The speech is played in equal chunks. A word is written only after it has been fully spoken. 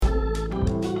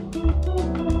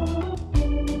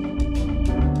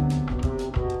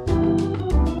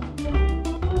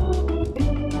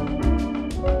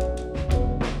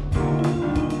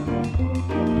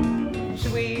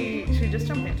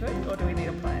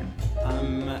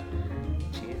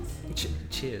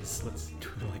cheers. Let's do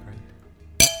it like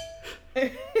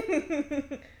right.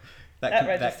 That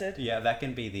registered. That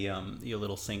can be the your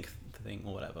little sync thing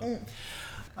or whatever.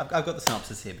 I've got the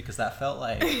synopsis here because that felt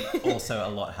like also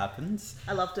a lot happens.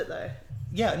 I loved it though.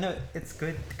 Yeah, no, it's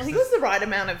good. I think it was the right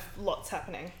amount of lots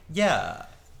happening. Yeah,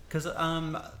 because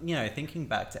thinking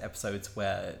back to episodes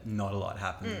where not a lot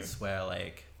happens, where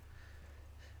like,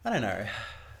 I don't know,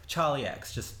 Charlie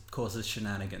X just causes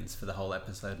shenanigans for the whole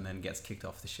episode and then gets kicked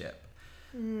off the ship.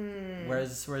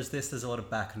 Whereas this, there's a lot of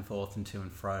back and forth and to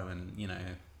and fro, and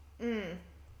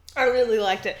I really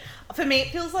liked it. For me, it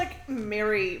feels like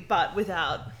Miri, but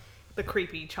without the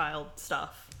creepy child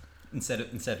stuff. Instead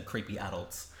of creepy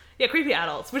adults. Yeah, creepy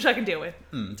adults, which I can deal with.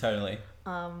 Totally.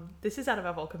 This is Out of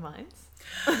Our Vulcan Minds.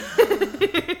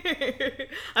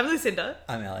 I'm Lucinda.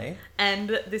 I'm Ellie.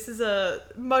 And this is a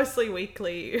mostly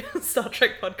weekly Star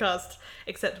Trek podcast,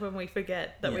 except when we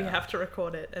forget that we have to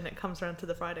record it and it comes around to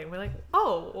the Friday and we're like,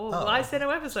 why is there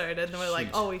no episode? And then we're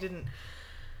like, we didn't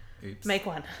make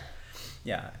one.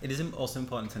 Yeah, it is also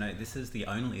important to note this is the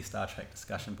only Star Trek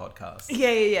discussion podcast.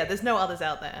 Yeah. There's no others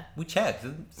out there. We checked.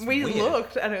 We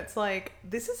looked, and it's like,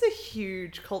 this is a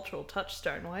huge cultural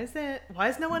touchstone. Why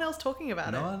is no one else talking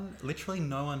about it? Literally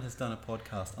no one has done a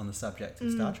podcast on the subject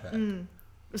of Star Trek.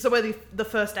 So we're the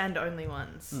first and only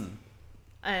ones.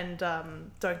 And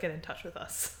don't get in touch with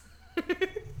us.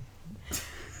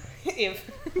 if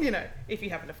you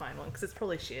happen to find one, because it's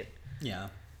probably shit. Yeah.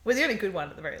 We're the only good one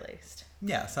at the very least.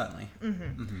 Yeah, certainly.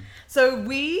 So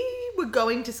we were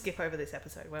going to skip over this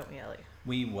episode, weren't we, Ellie?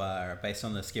 We were, based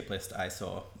on the skip list I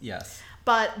saw, yes.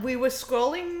 But we were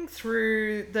scrolling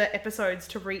through the episodes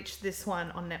to reach this one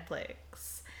on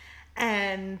Netflix.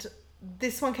 And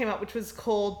this one came up, which was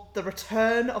called The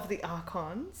Return of the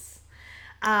Archons.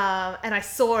 And I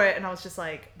saw it and I was just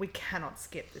like, we cannot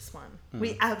skip this one.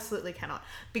 We absolutely cannot.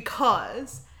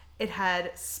 Because it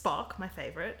had Spock, my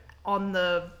favourite, on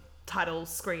the title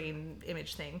screen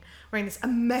image thing, wearing this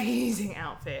amazing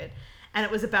outfit, and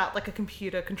it was about like a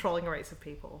computer controlling a race of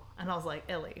people, and I was like,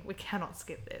 Ellie, we cannot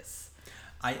skip this.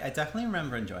 I definitely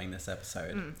remember enjoying this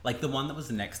episode. Like the one that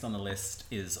was next on the list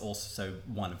is also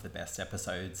one of the best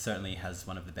episodes, certainly has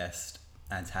one of the best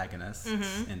antagonists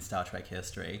in Star Trek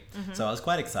history, so I was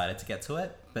quite excited to get to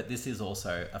it, but this is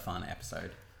also a fun episode.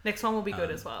 Next one will be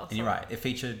good as well. And you're right, it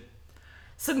featured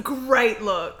some great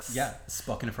looks. Yeah,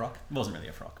 Spock in a frock. It wasn't really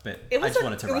a frock, but I just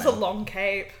wanted to It was a long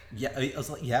cape. Yeah, it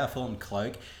was like, a full-on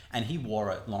cloak. And he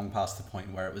wore it long past the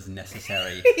point where it was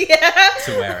necessary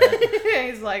to wear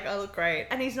it. He's like, I look great.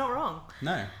 And he's not wrong.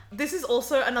 No. This is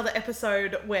also another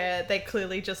episode where they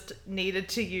clearly just needed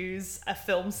to use a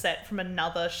film set from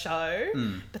another show.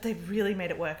 But they really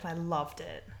made it work and I loved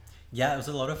it. Yeah, it was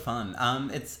a lot of fun.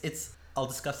 It's I'll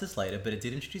discuss this later, but it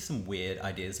did introduce some weird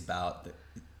ideas about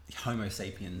Homo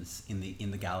sapiens in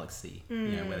the galaxy,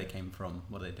 where they came from,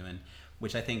 what are they doing,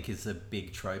 which I think is a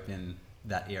big trope in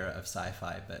that era of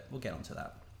sci-fi, but we'll get onto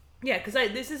that. Yeah, because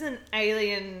this is an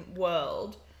alien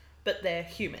world, but they're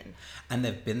human. And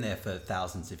they've been there for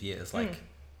thousands of years. Like,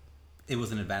 it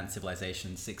was an advanced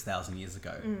civilization 6,000 years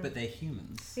ago, but they're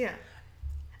humans. Yeah.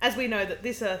 As we know that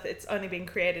this Earth, it's only been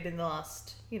created in the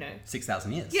last,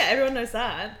 6,000 years. Yeah, everyone knows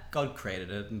that. God created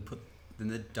it and put in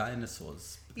the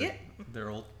dinosaurs.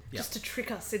 They're all... Yeah. Just to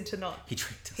trick us into not... He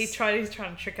tricked us. He's trying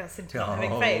to trick us into not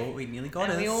having faith. We nearly got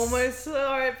it. We almost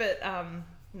saw it, but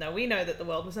no, we know that the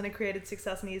world was only created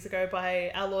 6,000 years ago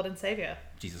by our Lord and Saviour.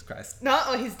 Jesus Christ. No,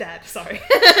 his dad, sorry.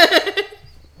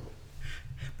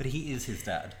 But he is his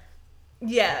dad.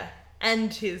 Yeah,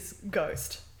 and his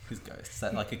ghost. His ghost. Is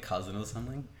that like a cousin or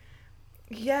something?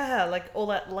 Yeah, like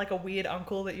a weird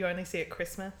uncle that you only see at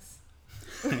Christmas.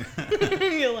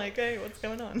 You're like, hey, what's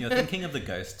going on? You're thinking of the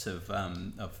ghosts of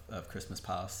Christmas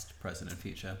past, present, and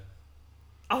future.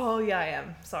 Oh yeah, I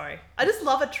am. Sorry, I just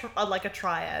love a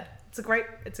triad. It's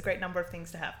a great number of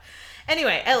things to have.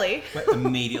 Anyway, Ellie, we're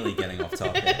immediately getting off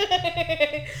topic.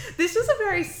 This was a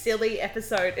very silly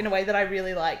episode in a way that I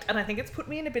really liked, and I think it's put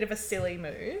me in a bit of a silly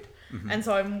mood, and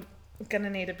so I'm gonna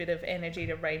need a bit of energy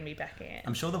to rein me back in.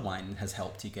 I'm sure the wine has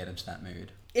helped you get into that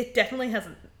mood. It definitely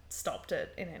hasn't stopped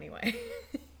it in any way.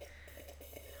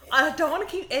 I don't want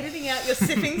to keep editing out your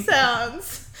sipping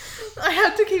sounds. I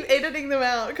have to keep editing them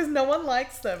out because no one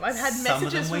likes them. I've had messages from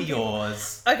people. Some of them were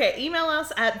yours. Okay, email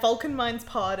us at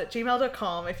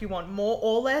vulcanmindspod@gmail.com if you want more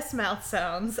or less mouth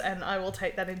sounds, and I will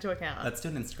take that into account. Let's do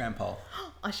an Instagram poll.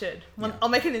 I should. I'll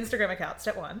make an Instagram account,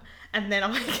 step 1, and then I'll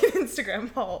make an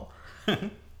Instagram poll.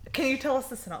 Can you tell us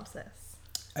the synopsis?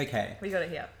 Okay. We got it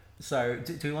here. So,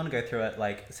 do we want to go through it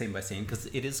like scene by scene? Because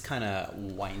it is kind of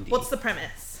windy. What's the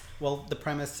premise? Well, the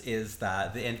premise is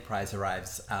that the Enterprise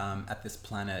arrives at this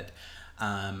planet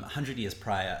 100 years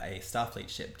prior, a Starfleet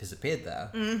ship disappeared there.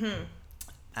 Mm-hmm.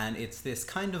 And it's this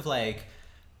kind of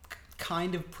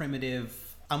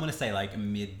primitive, I'm going to say like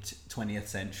mid 20th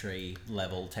century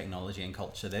level technology and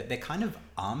culture. They're kind of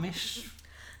Amish.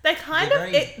 They kind They're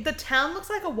of... very- the town looks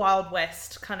like a Wild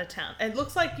West kind of town. It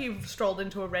looks like you've strolled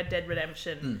into a Red Dead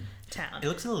Redemption town. It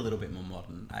looks a little bit more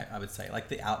modern, I would say. Like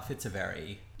the outfits are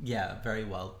very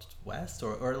Wild West,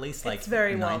 or at least like It's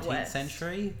very 19th Wild West.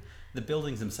 century. The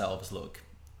buildings themselves look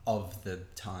of the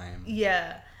time.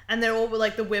 Yeah. And they're all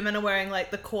like, the women are wearing like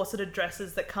the corseted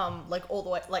dresses that come like all the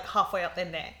way, like halfway up their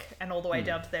neck and all the way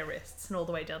down to their wrists and all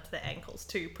the way down to their ankles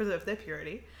to preserve their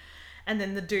purity. And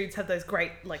then the dudes have those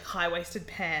great like high-waisted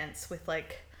pants with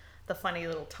like the funny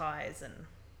little ties, and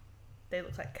they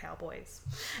look like cowboys.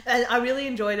 And I really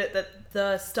enjoyed it that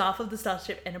the staff of the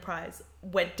Starship Enterprise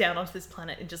went down onto this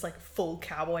planet in just like full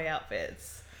cowboy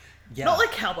outfits. Yeah. Not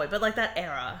like cowboy, but like that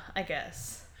era, I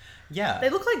guess. Yeah. They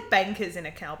look like bankers in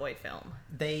a cowboy film.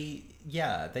 They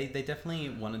definitely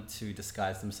wanted to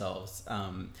disguise themselves,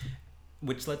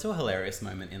 which led to a hilarious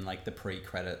moment in like the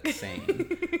pre-credit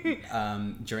scene,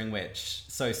 during which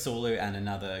Sulu and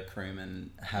another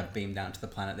crewman have beamed down to the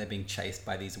planet. They're being chased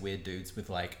by these weird dudes with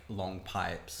like long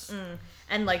pipes.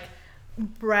 And like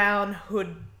brown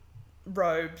hood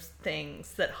robes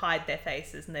things that hide their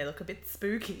faces, and they look a bit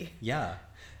spooky. Yeah.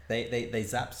 They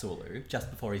zap Sulu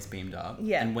just before he's beamed up.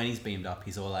 Yeah. And when he's beamed up,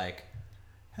 he's all like,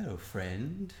 "Hello,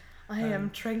 friend. I am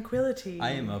tranquility.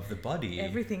 I am of the body.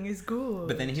 Everything is good."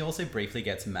 But then he also briefly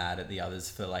gets mad at the others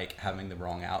for like having the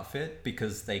wrong outfit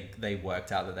because they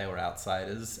worked out that they were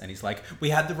outsiders, and he's like,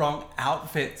 "We had the wrong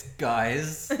outfits,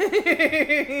 guys." And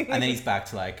then he's back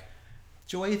to like,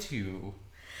 "Joy to you."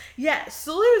 Yeah,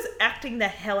 Sulu's acting the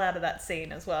hell out of that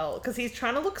scene as well, because he's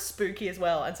trying to look spooky as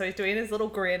well, and so he's doing his little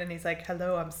grin and he's like,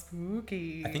 "Hello, I'm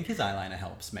spooky." I think his eyeliner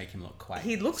helps make him look quite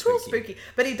He looks real spooky,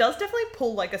 but he does definitely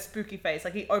pull like a spooky face.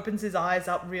 Like he opens his eyes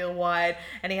up real wide,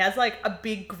 and he has like a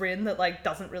big grin that like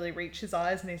doesn't really reach his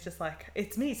eyes, and he's just like,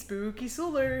 "It's me, Spooky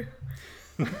Sulu."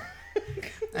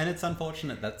 And it's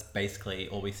unfortunate that's basically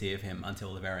all we see of him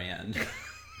until the very end.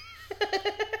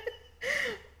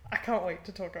 I can't wait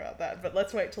to talk about that, but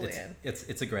let's wait till the end.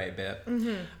 It's a great bit.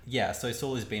 Yeah, so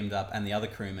Sulu's beamed up and the other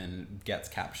crewman gets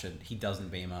captured. He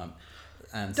doesn't beam up.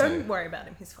 And Don't so worry about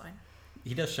him, he's fine.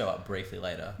 he does show up briefly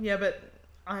later. Yeah, but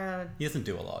He doesn't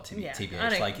do a lot, Yeah, I TBH.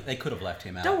 don't- Like, they could have left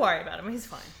him out. don't worry about him, he's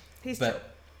fine. He's chill.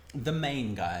 But the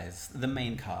main guys, the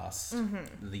main cast,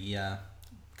 the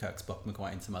Kirk, Spock,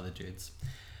 McCoy, and some other dudes.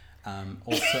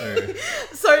 Also,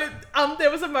 So, there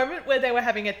was a moment where they were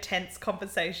having a tense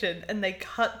conversation, and they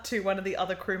cut to one of the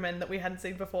other crewmen that we hadn't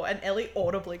seen before, and Ellie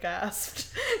audibly gasped.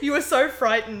 You were so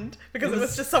frightened because it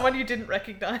was just someone you didn't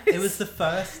recognize. it was the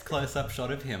first close-up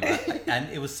shot of him,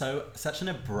 and it was such an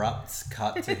abrupt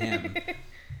cut to him.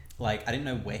 Like, I didn't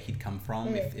know where he'd come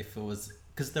from, if it was...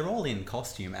 Because they're all in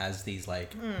costume as these,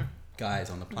 like, guys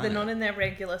on the planet. They're not in their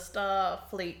regular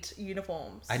Starfleet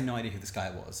uniforms. I had no idea who this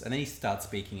guy was. And then he starts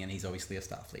speaking, and he's obviously a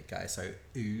Starfleet guy, so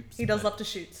oops. He does but love to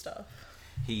shoot stuff.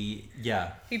 He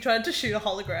tried to shoot a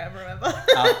hologram, remember?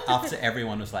 After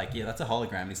everyone was like, yeah, that's a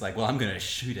hologram, he's like, well, I'm going to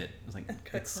shoot it. I was like,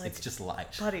 Kirk's like, it's just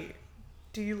light. Buddy,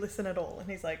 do you listen at all? And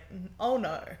he's like, oh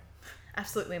no,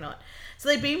 absolutely not. So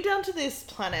they beam down to this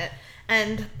planet,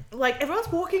 and like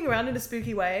everyone's walking around in a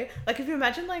spooky way. Like if you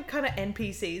imagine like kind of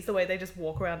NPCs, the way they just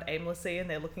walk around aimlessly and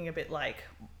they're looking a bit like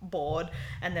bored,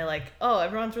 and they're like, oh,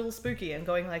 everyone's real spooky, and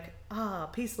going like,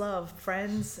 peace, love,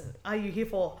 friends. Are you here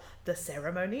for the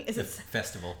ceremony? Is The it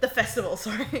festival. the festival?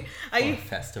 Sorry,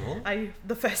 Festival? Are you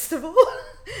the festival?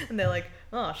 And they're like,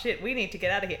 oh shit, we need to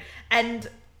get out of here. And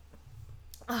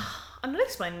I'm not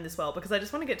explaining this well because I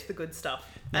just want to get to the good stuff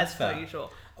That's as per fair.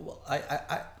 usual. Well,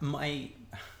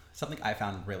 something I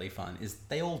found really fun is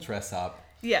they all dress up.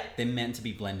 Yeah. They're meant to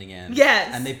be blending in.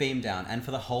 Yes. And they beam down. And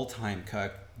for the whole time,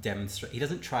 Kirk demonstrates. He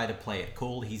doesn't try to play it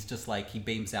cool. He's just like, he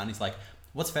beams down. He's like,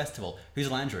 what's festival? Who's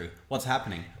Landru? What's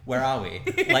happening? Where are we?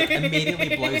 Like,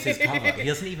 immediately blows his cover. He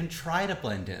doesn't even try to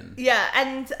blend in. Yeah,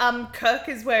 and Spock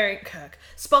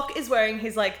is wearing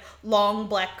his like long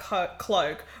black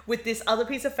cloak with this other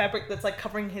piece of fabric that's like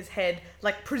covering his head,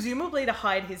 like presumably to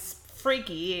hide his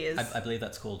freaky ears. I believe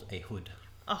that's called a hood.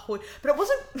 A hood, but it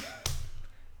wasn't.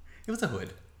 It was a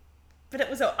hood. But it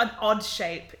was an odd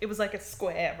shape. It was like a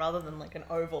square rather than like an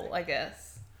oval, I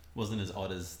guess. Wasn't as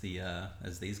odd as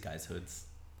as these guys' hoods,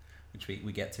 which we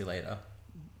get to later.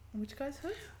 Which guy's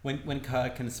hood? When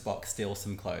Kirk and Spock steal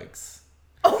some cloaks.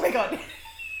 Oh my god!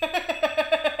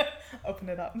 Open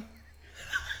it up.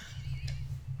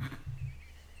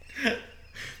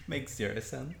 Makes zero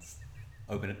sense.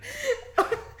 Open it.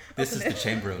 This is the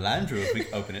chamber of Landru if we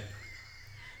open it.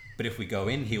 But if we go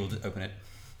in, he will just open it.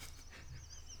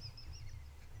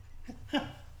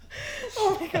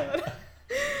 Oh my god.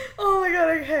 Oh my god,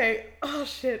 okay. Oh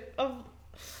shit.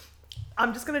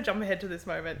 I'm just gonna jump ahead to this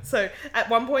moment. So at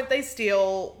one point they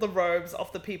steal the robes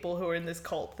off the people who are in this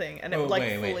cult thing, and it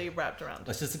fully wrapped around.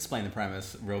 Let's just explain the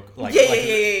premise real Yeah.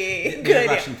 The Good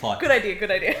Russian idea. plot. Good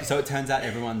idea. So it turns out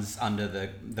everyone's under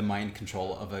the mind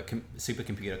control of a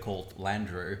supercomputer called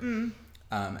Landru.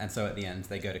 And so at the end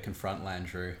they go to confront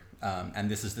Landru. And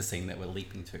this is the scene that we're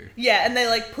leaping to. Yeah, and they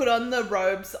like put on the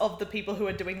robes of the people who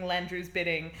are doing Landru's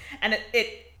bidding, and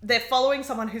they're following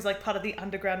someone who's like part of the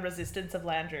underground resistance of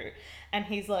Landru, and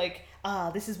he's like,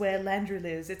 this is where Landru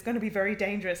lives. It's going to be very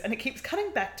dangerous, and it keeps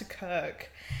cutting back to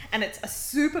Kirk, and it's a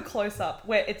super close up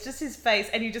where it's just his face,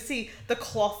 and you just see the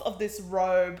cloth of this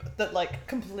robe that like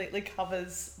completely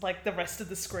covers like the rest of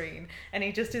the screen, and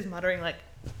he just is muttering like,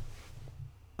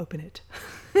 open it.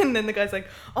 And then the guy's like,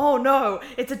 oh no,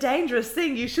 it's a dangerous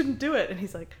thing, you shouldn't do it. And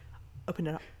he's like, open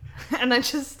it up. And I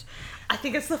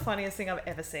think it's the funniest thing I've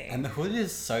ever seen. And the hood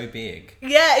is so big.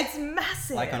 Yeah, it's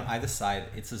massive. Like on either side,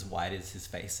 it's as wide as his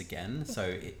face again.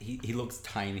 So he looks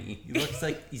tiny. He looks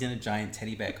like he's in a giant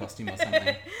teddy bear costume or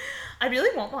something. I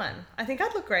really want one. I think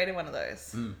I'd look great in one of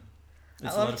those.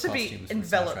 I love to be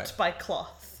enveloped by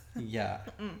cloth. Yeah.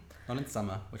 Not in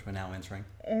summer, which we're now entering.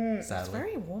 Sadly. It's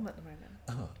very warm at the moment.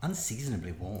 Oh,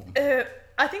 unseasonably warm.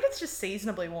 I think it's just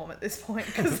seasonably warm at this point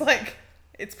because, like,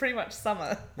 it's pretty much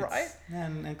summer, right?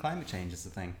 And climate change is the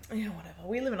thing. Yeah, whatever.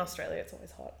 We live in Australia, it's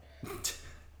always hot.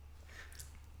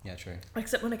 Yeah, true.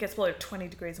 Except when it gets below 20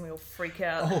 degrees and we all freak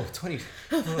out. Oh, 20.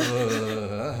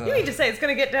 You mean to say it's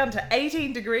going to get down to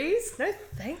 18 degrees? No,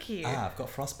 thank you. I've got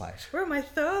frostbite. Where are my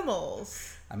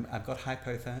thermals? I've got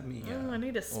hypothermia. Oh, I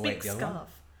need a spick scarf.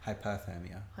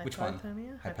 Hypothermia. Which one?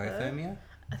 Hypothermia?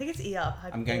 I think it's ER.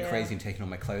 I'm going crazy and taking all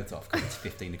my clothes off because it's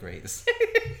 15 degrees.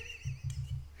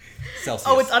 Celsius.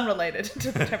 Oh, it's unrelated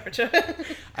to the temperature.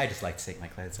 I just like to take my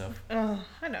clothes off. Oh,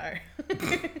 I know.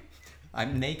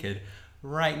 I'm naked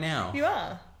right now. You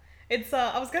are. It's.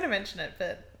 I was going to mention it,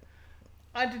 but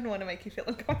I didn't want to make you feel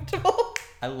uncomfortable.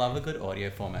 I love a good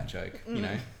audio format joke. You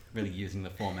know, really using the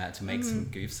format to make some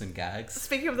goofs and gags.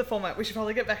 Speaking of the format, we should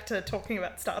probably get back to talking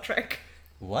about Star Trek.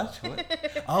 What?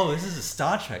 Oh, this is a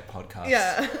Star Trek podcast.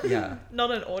 Yeah. Yeah.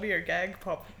 Not an audio gag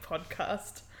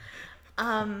podcast.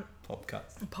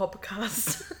 Podcast.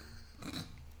 Podcast. All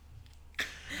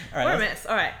right, What a mess.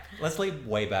 All right. Let's leap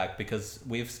way back because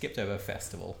we've skipped over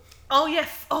festival. Oh, yeah.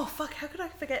 Oh, fuck. How could I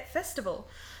forget Festival?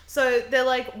 So they're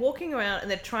like walking around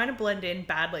and they're trying to blend in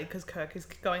badly because Kirk is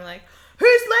going like,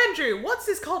 who's Landru? What's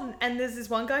this called? And there's this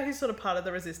one guy who's sort of part of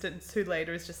the resistance who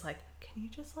later is just like, can you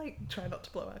just like try not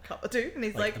to blow our cover too? And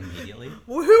he's like immediately.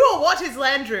 Well, who or what is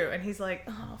Landru? And he's like,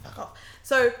 oh, fuck off.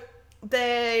 So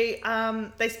they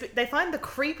find the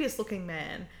creepiest looking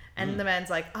man. And the man's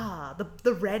like,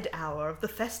 the red hour of the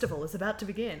festival is about to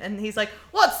begin. And he's like,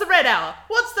 what's the red hour?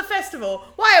 What's the festival?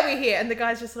 Why are we here? And the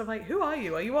guy's just sort of like, who are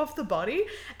you? Are you off the body?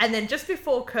 And then just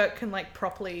before Kirk can like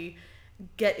properly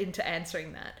get into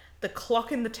answering that, the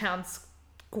clock in the town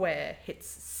square hits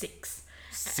 6.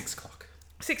 6 o'clock.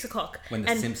 6 o'clock. When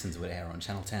The Simpsons would air on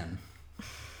Channel 10.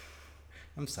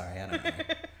 I'm sorry, I don't know.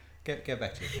 Go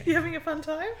back to your thing. You having a fun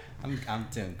time? I'm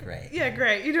doing great. Yeah,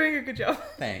 great. You're doing a good job.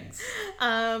 Thanks.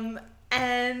 And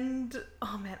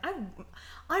oh man,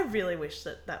 I really wish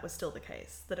that was still the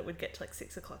case, that it would get to like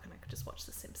 6 o'clock and I could just watch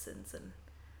The Simpsons. And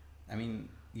I mean,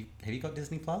 have you got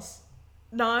Disney Plus?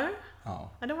 No. Oh.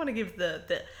 I don't want to give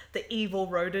the evil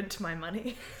rodent my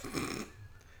money.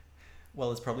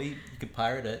 Well, it's probably, you could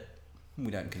pirate it. We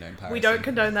don't condone piracy. We don't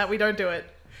condone that. We don't do it.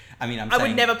 I mean, I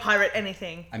would never pirate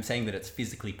anything. I'm saying that it's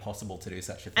physically possible to do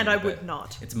such a thing. And I would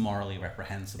not. It's morally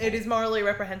reprehensible. It is morally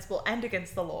reprehensible and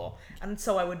against the law. And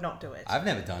so I would not do it. I've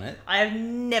never done it. I have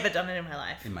never done it in my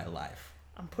life. In my life.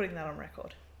 I'm putting that on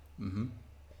record. Mm-hmm.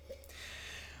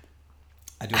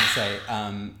 I do want to say,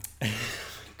 oh my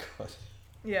God.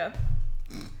 Yeah.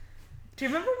 Do you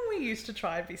remember when we used to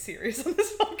try and be serious on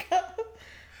this podcast?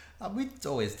 We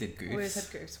always did goofs. We always had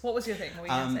goofs. What was your thing? What were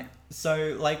you going to say?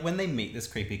 So, like, when they meet this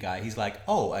creepy guy, he's like,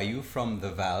 oh, are you from the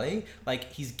valley?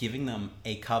 Like, he's giving them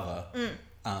a cover,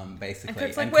 basically. And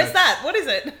Kirk's like, where's that? What is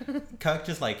it? Kirk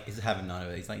just, like, is having none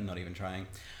of it. He's, like, not even trying.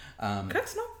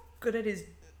 Kirk's not good at his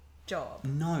job.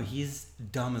 No, he's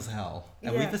dumb as hell.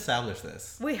 And we've established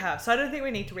this. We have. So I don't think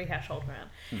we need to rehash old ground.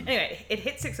 Anyway, it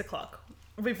hit 6 o'clock.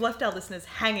 We've left our listeners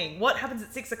hanging. What happens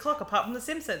at 6 o'clock apart from The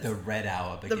Simpsons? The red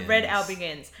hour begins. The red hour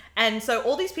begins. And so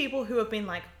all these people who have been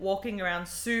like walking around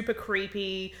super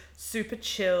creepy, super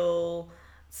chill,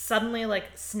 suddenly like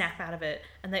snap out of it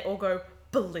and they all go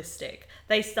ballistic.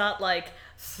 They start like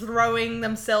throwing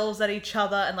themselves at each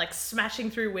other and like smashing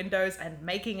through windows and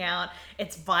making out.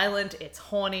 It's violent, it's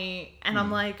horny, and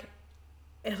I'm like,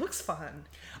 it looks fun.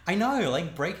 I know,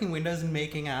 like breaking windows and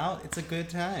making out, it's a good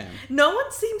time. No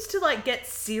one seems to like get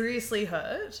seriously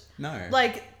hurt. No.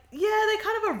 Like, yeah, they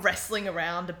kind of are wrestling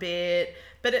around a bit,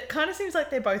 but it kind of seems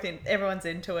like they're both everyone's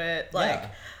into it. Like,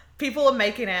 people are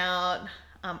making out.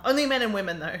 Only men and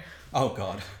women though. Oh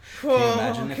God. Can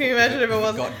you imagine if it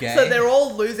was got gay? So they're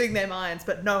all losing their minds,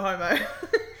 but no homo.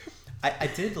 I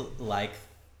did like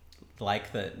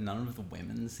that none of the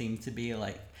women seem to be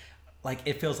like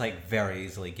it feels like very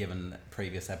easily, given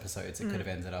previous episodes, it could have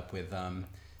ended up with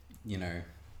you know,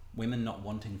 women not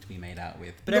wanting to be made out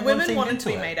with. But the women wanted to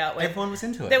be made out with. Everyone was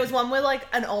into it. There was one where like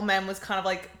an old man was kind of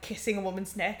like kissing a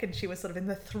woman's neck and she was sort of in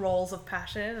the thralls of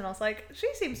passion, and I was like,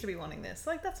 she seems to be wanting this.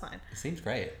 Like, that's fine. It seems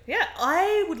great. Yeah,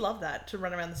 I would love that, to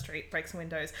run around the street, break some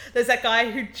windows. There's that guy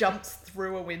who jumps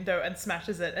through a window and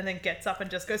smashes it and then gets up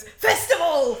and just goes,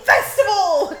 "Festival!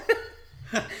 Festival!"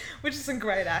 Which is some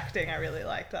great acting. I really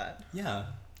like that. Yeah.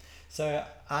 So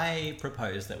I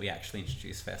propose that we actually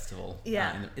introduce Festival.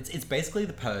 Yeah. It's basically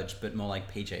The Purge, but more like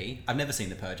PG. I've never seen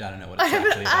The Purge. I don't know what it's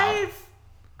actually about.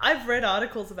 I've read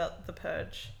articles about The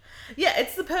Purge. Yeah,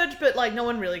 it's The Purge, but like no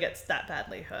one really gets that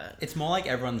badly hurt. It's more like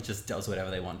everyone just does whatever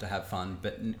they want to have fun,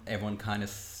 but everyone kind of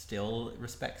still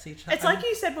respects each other. It's like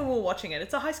you said when we were watching it.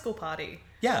 It's a high school party.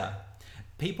 Yeah.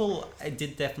 I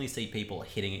did definitely see people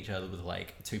hitting each other with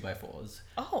like 2x4s.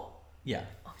 Oh. Yeah.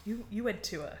 Oh, you went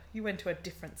to a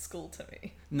different school to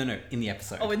me. No, in the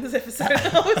episode. Oh, in this episode,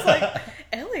 I was like,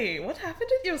 Ellie, what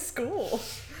happened at your school?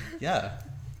 Yeah.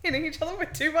 Hitting each other with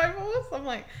 2x4s? I'm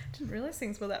like, didn't realise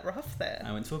things were that rough there.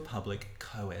 I went to a public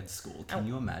co-ed school. Can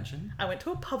you imagine? I went to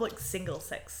a public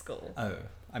single-sex school. Oh,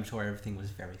 I'm sure everything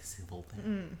was very civil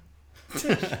then.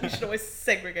 You should always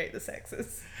segregate the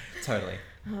sexes. Totally.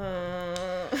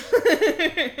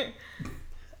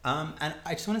 And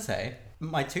I just want to say,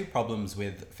 my two problems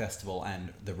with Festival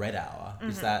and the Red Hour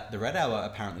is that the Red Hour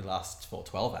apparently lasts for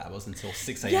 12 hours until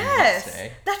 6 a.m. the next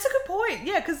day. That's a good point.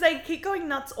 Yeah, because they keep going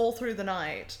nuts all through the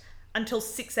night until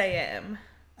 6 a.m.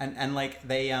 And like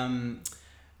they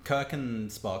Kirk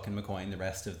and Spock and McCoy and the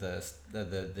rest of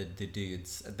the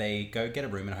dudes, they go get a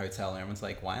room in a hotel and everyone's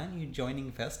like, why aren't you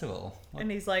joining Festival? And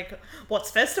he's like,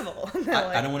 what's Festival?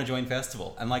 I don't want to join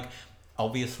Festival. And like,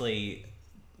 obviously,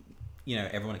 you know,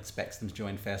 everyone expects them to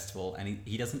join Festival, and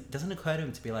he doesn't occur to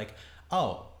him to be like,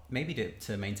 oh, maybe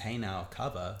to maintain our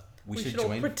cover, we should all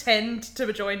join. Pretend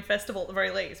to join Festival at the very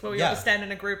least, where we all stand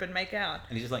in a group and make out.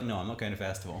 And he's just like, no, I'm not going to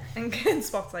Festival. And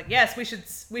Spock's like, yes,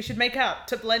 we should make out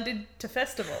to blend into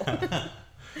Festival.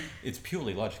 It's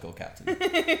purely logical, Captain.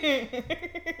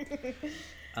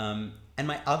 And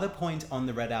my other point on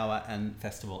the Red Hour and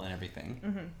Festival and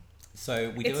everything.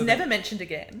 So it's never mentioned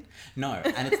again. No,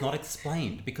 and it's not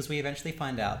explained, because we eventually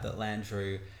find out that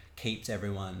Landru keeps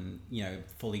everyone, you know,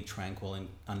 fully tranquil and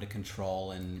under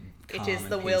control and calm. It is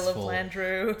the will of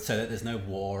Landru. So that there's no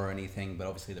war or anything, but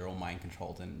obviously they're all mind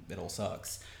controlled and it all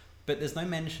sucks. But there's no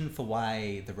mention for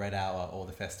why the Red Hour or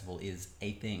the Festival is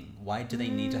a thing. Why do they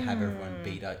need to have everyone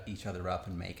beat each other up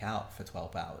and make out for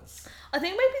 12 hours? I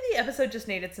think maybe the episode just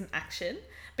needed some action.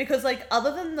 Because, like,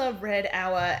 other than the Red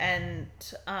Hour and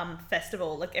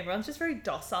Festival, like, everyone's just very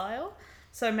docile.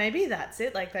 So maybe that's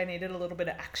it. Like, they needed a little bit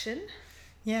of action.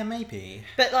 Yeah, maybe.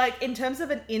 But, like, in terms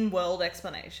of an in-world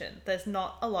explanation, there's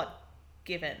not a lot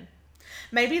given.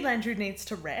 Maybe Landru needs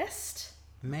to rest.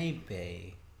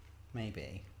 Maybe.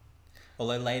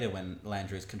 Although later, when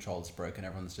Landru's control is broken,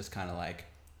 everyone's just kind of like,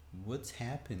 what's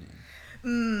happening?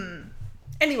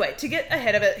 Anyway, to get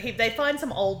ahead of it, they find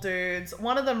some old dudes.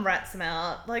 One of them rats them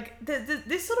out. Like,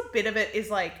 this sort of bit of it is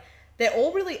like, they're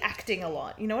all really acting a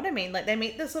lot. You know what I mean? Like, they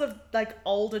meet the sort of, like,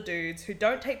 older dudes who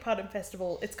don't take part in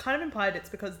Festival. It's kind of implied it's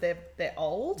because they're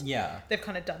old. Yeah. They've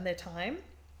kind of done their time.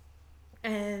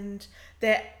 And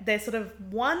they're sort of,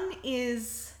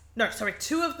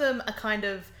 two of them are kind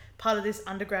of part of this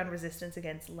underground resistance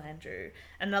against Landru.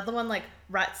 Another one, like,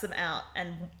 rats them out,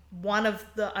 and one of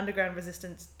the underground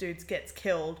resistance dudes gets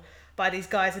killed by these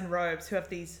guys in robes who have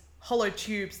these hollow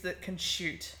tubes that can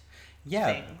shoot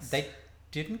things. They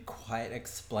didn't quite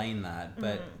explain that,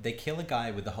 but they kill a guy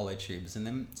with the hollow tubes, and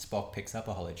then Spock picks up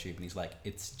a hollow tube and he's like,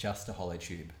 it's just a hollow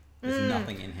tube. There's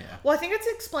nothing in here. Well, I think it's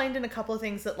explained in a couple of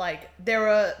things that, like,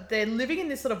 they're living in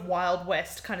this sort of Wild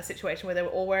West kind of situation where they were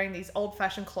all wearing these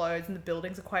old-fashioned clothes and the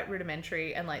buildings are quite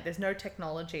rudimentary and, like, there's no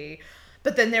technology.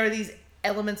 But then there are these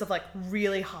elements of, like,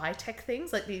 really high-tech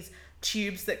things, like these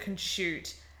tubes that can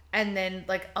shoot, and then,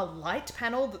 like, a light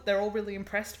panel that they're all really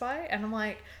impressed by. And I'm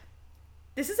like,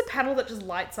 this is a panel that just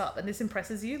lights up and this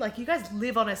impresses you. Like, you guys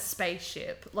live on a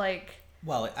spaceship. Like...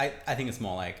 Well, I think it's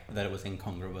more like that it was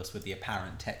incongruous with the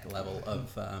apparent tech level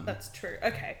of... That's true.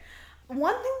 Okay.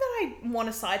 One thing that I want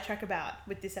to sidetrack about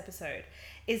with this episode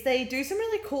is they do some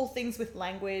really cool things with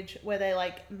language where they,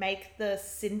 like, make the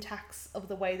syntax of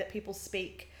the way that people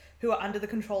speak who are under the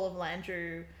control of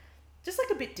Landru just, like,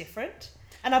 a bit different.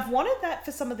 And I've wanted that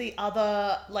for some of the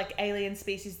other, like, alien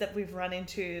species that we've run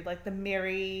into, like the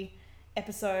Miri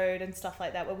episode and stuff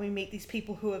like that, where we meet these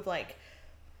people who have, like,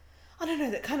 I don't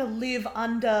know, that kind of live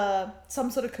under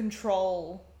some sort of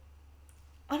control.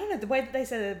 I don't know, the way that they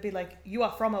say it'd be like, you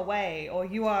are from away, or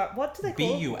you are, what do they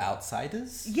call it? Be you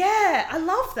outsiders? Yeah, I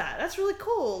love that. That's really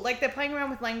cool. Like, they're playing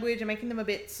around with language and making them a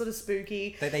bit sort of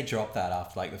spooky. They dropped that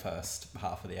after, like, the first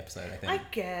half of the episode, I think. I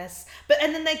guess.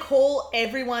 And then they call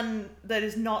everyone that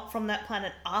is not from that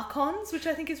planet Archons, which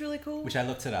I think is really cool. Which I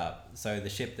looked it up. So the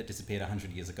ship that disappeared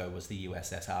 100 years ago was the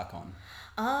USS Archon.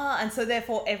 Ah, and so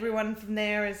therefore everyone from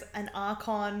there is an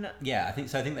Archon. Yeah, I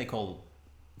think they call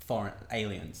foreign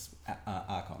aliens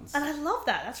Archons. And I love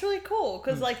that. That's really cool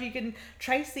because like you can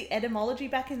trace the etymology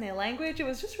back in their language. It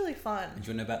was just really fun. And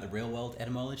do you want to know about the real world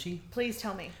etymology? Please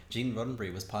tell me. Gene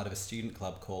Roddenberry was part of a student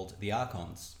club called the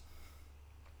Archons.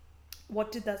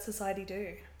 What did that society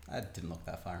do? I didn't look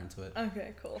that far into it.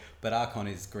 Okay, cool. But Archon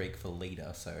is Greek for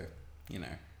leader, so, you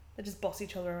know. They just boss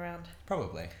each other around.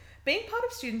 Probably. Being part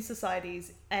of student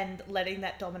societies and letting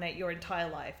that dominate your entire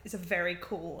life is a very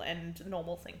cool and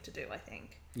normal thing to do, I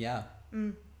think. Yeah.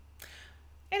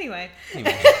 Anyway.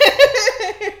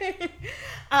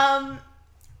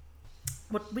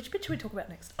 Which bit should we talk about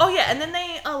next? Oh, yeah, and then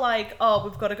they are like, oh,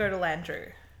 we've got to go to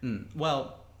Landru.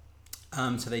 Well,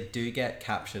 so they do get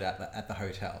captured at the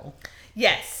hotel.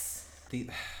 Yes. Do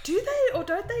they or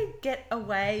don't they get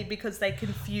away because they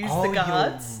confuse the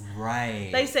guards? You're right.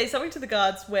 They say something to the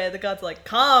guards where the guards are like,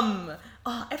 come.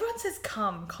 Oh, everyone says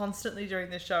come constantly during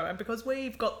this show. And because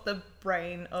we've got the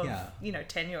brain of,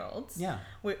 10-year-olds. Yeah.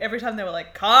 Every time they were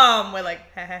like, come, we're like,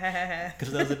 ha ha ha ha.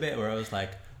 Because there was a bit where I was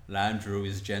like, Landru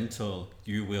is gentle,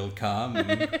 you will come.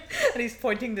 And he's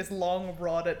pointing this long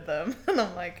rod at them. And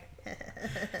I'm like...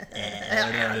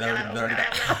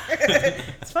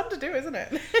 It's fun to do, isn't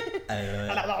it?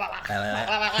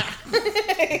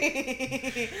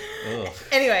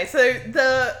 Anyway, so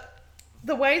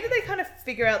the way that they kind of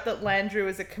figure out that Landru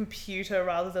is a computer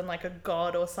rather than like a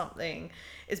god or something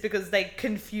is because they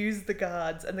confuse the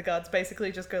guards, and the guards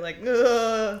basically just go like,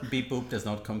 ugh. Beep boop does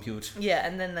not compute. Yeah,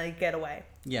 and then they get away.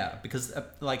 Yeah, because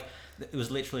it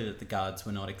was literally that the guards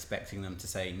were not expecting them to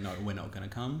say, no, we're not going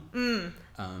to come.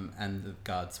 And the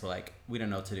guards were like, we don't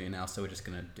know what to do now, so we're just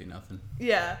going to do nothing.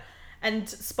 Yeah. And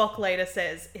Spock later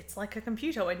says, it's like a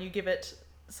computer when you give it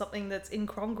something that's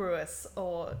incongruous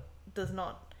or does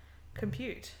not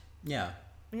compute. Yeah.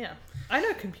 Yeah. I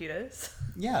know computers.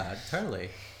 Yeah, totally.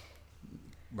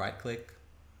 Right click.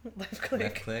 Left click.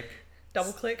 Left click.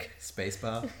 Double click.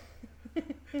 Spacebar.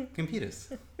 Computers.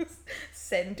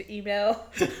 Send email.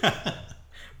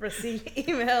 Receive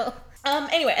email.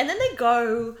 Anyway, and then they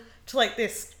go to like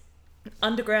this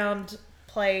underground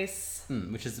place,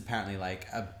 which is apparently like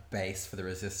a base for the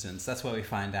Resistance. That's where we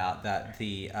find out that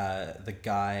the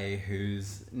guy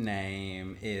whose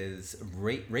name is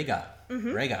Rhaegar.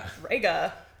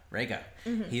 Rhaegar.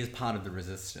 He is part of the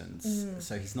Resistance,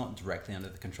 so he's not directly under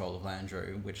the control of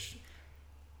Landru, which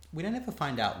we don't ever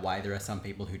find out why there are some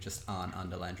people who just aren't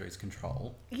under Landru's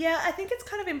control. Yeah, I think it's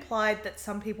kind of implied that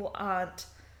some people aren't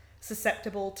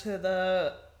susceptible to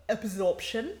the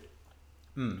absorption,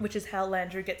 which is how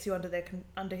Landru gets you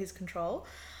under his control.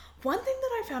 One thing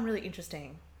that I found really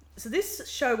interesting, so this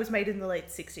show was made in the late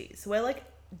 60s, so we're like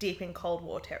deep in Cold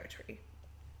War territory.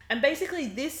 And basically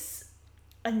this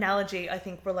analogy, I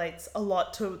think, relates a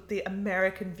lot to the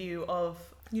American view of,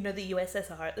 the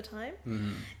USSR at the time,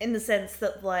 in the sense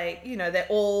that, like, they're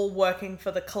all working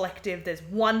for the collective. There's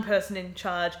one person in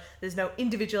charge. There's no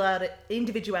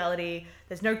individuality.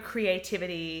 There's no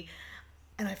creativity.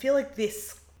 And I feel like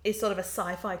this is sort of a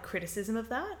sci-fi criticism of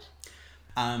that.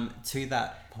 To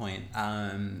that point,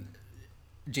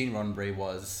 Gene Roddenberry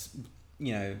was,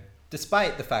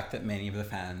 despite the fact that many of the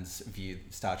fans view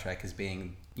Star Trek as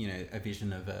being, a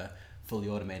vision of a fully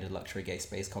automated luxury gay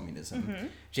space communism,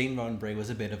 Gene Roddenberry was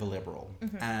a bit of a liberal.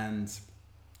 And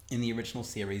in the original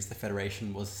series, the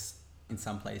Federation was, in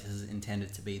some places,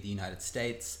 intended to be the United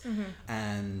States.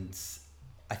 And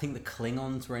I think the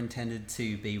Klingons were intended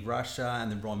to be Russia,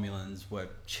 and the Romulans were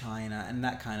China, and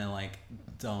that kind of like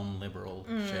dumb liberal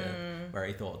shit, where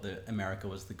he thought that America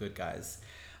was the good guys.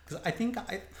 Because I think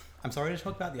I'm sorry to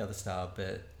talk about the other star,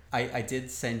 but I did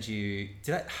send you...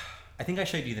 I think I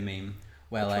showed you the meme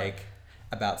where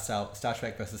about Star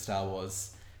Trek versus Star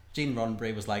Wars, Gene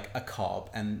Roddenberry was like a cop,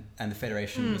 and the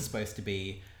Federation was supposed to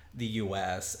be the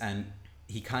US, and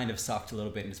he kind of sucked a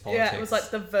little bit in his politics. Yeah, it was like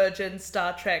the Virgin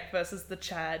Star Trek versus the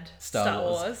Chad Star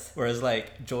Wars. Whereas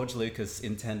like George Lucas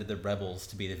intended the rebels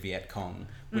to be the Viet Cong,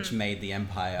 which made the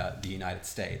Empire the United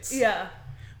States. Yeah.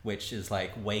 Which is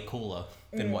like way cooler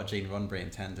than what Gene Roddenberry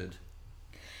intended.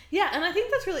 Yeah, and I think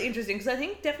that's really interesting because I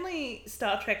think definitely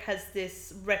Star Trek has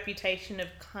this reputation of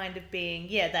kind of being,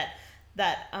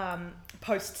 that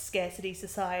post-scarcity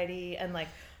society and like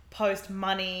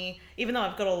post-money, even though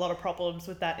I've got a lot of problems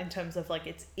with that in terms of like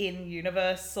its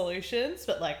in-universe solutions,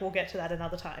 but like we'll get to that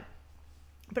another time.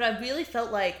 But I really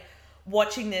felt like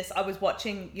watching this, I was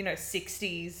watching,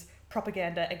 60s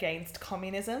propaganda against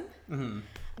communism. Mm-hmm.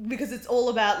 Because it's all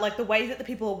about like the way that the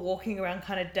people are walking around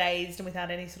kind of dazed and without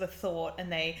any sort of thought,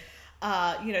 and they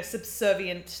are,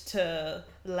 subservient to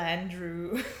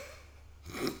Landru.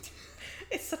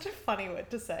 It's such a funny word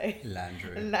to say.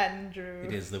 Landru.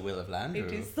 It is the will of Landru.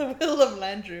 It is the will of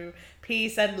Landru.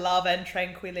 Peace and love and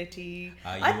tranquility.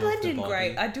 I blend in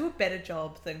great. I do a better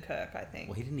job than Kirk, I think.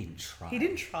 Well, he didn't even try.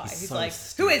 He's so like,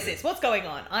 stupid. who is this? What's going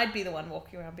on? I'd be the one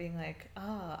walking around being like,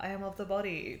 I am of the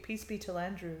body. Peace be to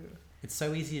Landru. It's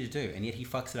so easy to do, and yet he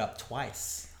fucks it up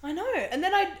twice. I know. And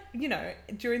then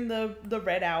during the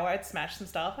red hour, I'd smash some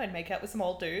stuff. I'd make out with some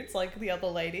old dudes like the other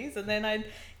ladies. And then I'd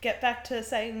get back to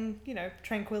saying,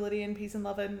 tranquility and peace and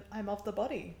love and I'm of the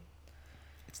body.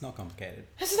 It's not complicated.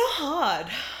 It's not hard.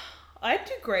 I'd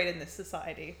do great in this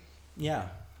society. Yeah.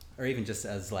 Or even just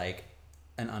as like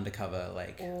an undercover,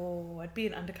 like... Oh, I'd be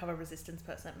an undercover resistance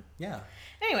person. Yeah.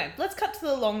 Anyway, let's cut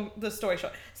to the story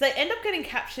short. So they end up getting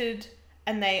captured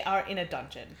and they are in a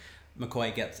dungeon.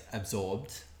 McCoy gets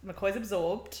absorbed. McCoy's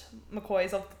absorbed.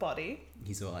 McCoy's of the body.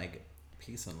 He's all like,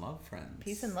 peace and love, friends.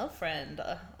 Peace and love, friend.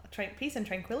 Peace and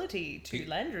tranquility to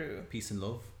Landru. Peace and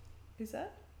love. Who's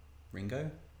that?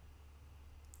 Ringo.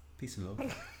 Peace and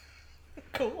love.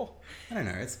 Cool. I don't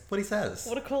know. It's what he says.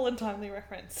 What a cool and timely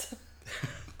reference.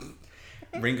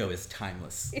 Ringo is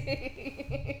timeless.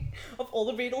 Of all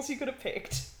the Beatles you could have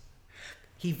picked.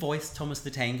 He voiced Thomas the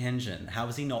Tank Engine. How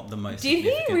is he not the most Did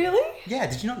significant? he really? Yeah,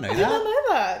 did you not know I that? did not know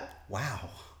that. Wow.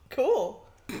 Cool.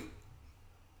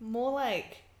 More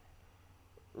like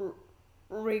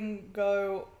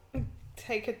Ringo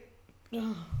take a...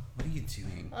 What are you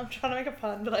doing? I'm trying to make a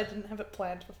pun, but I didn't have it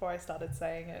planned before I started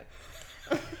saying it.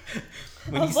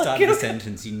 When you started the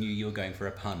sentence, you knew you were going for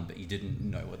a pun, but you didn't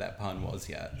know what that pun was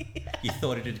yet. Yeah. You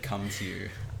thought it had come to you.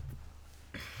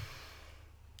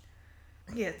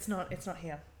 Yeah, it's not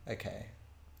here. Okay.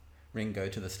 Ringo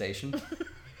to the station.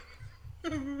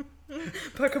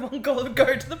 Pokemon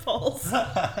go to the polls.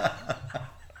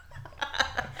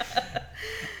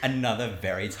 Another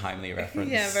very timely reference.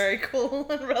 Yeah, very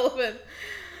cool and relevant.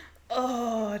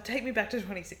 Oh, take me back to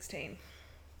 2016.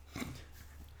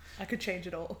 I could change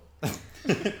it all.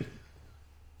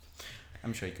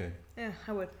 I'm sure you could. Yeah,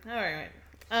 I would. All right.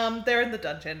 They're in the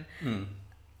dungeon. Mm.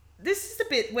 This is the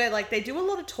bit where like they do a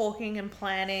lot of talking and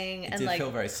planning, It and did like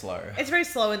feel very slow. it's very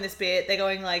slow in this bit. They're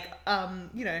going like,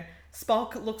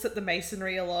 Spock looks at the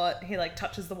masonry a lot. He like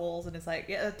touches the walls and is like,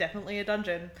 yeah, definitely a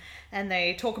dungeon. And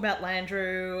they talk about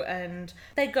Landru and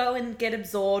they go and get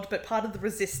absorbed, but part of the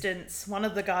resistance, one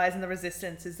of the guys in the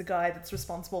resistance is the guy that's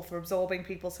responsible for absorbing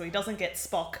people, so he doesn't get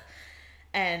Spock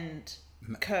and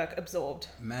Kirk absorbed.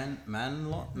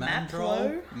 Malpron.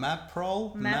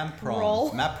 Malprol?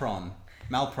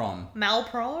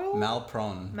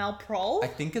 I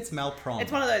think it's Malpron.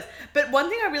 It's one of those. But one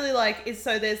thing I really like is,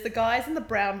 so there's the guys in the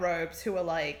brown robes who are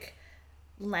like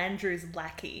Landru's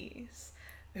lackeys,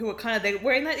 who are kind of, they're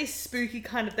wearing like these spooky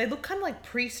kind of, they look kind of like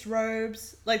priest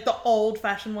robes, like the old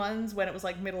fashioned ones when it was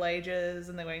like Middle Ages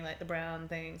and they're wearing like the brown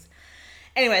things.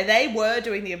 Anyway, they were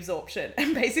doing the absorption,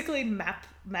 and basically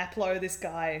Maplo, this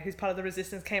guy who's part of the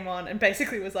resistance, came on and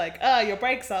basically was like, your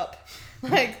break's up.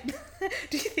 Like,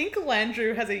 do you think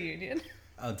Landru has a union?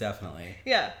 Oh, definitely.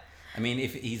 Yeah. I mean,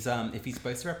 if he's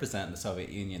supposed to represent the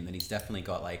Soviet Union, then he's definitely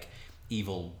got like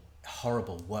evil,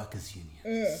 horrible workers'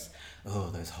 unions. Oh,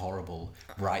 those horrible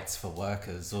rights for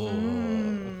workers. Oh.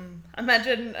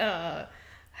 Imagine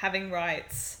having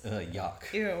rights.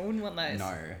 Yuck. Ew, I wouldn't want those.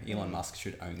 No, Elon Musk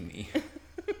should own me.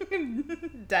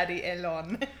 Daddy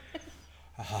Elon.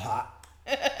 I'm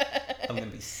gonna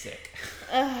be sick.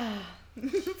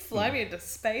 Fly me into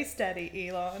space, Daddy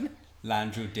Elon.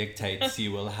 Landru dictates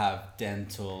you will have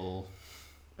dental.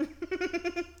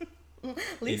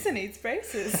 Lisa needs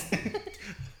braces.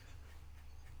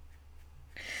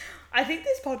 I think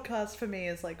this podcast for me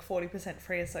is like 40%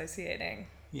 free associating.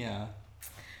 Yeah.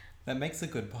 That makes a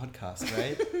good podcast,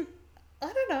 right?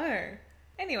 I don't know.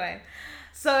 Anyway,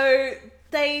 So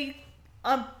they,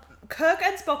 Kirk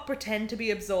and Spock pretend to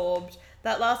be absorbed.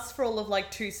 That lasts for all of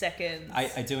like 2 seconds.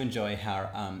 I do enjoy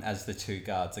how, as the two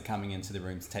guards are coming into the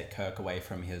room to take Kirk away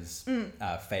from his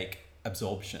fake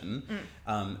absorption,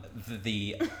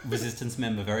 the Resistance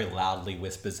member very loudly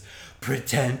whispers,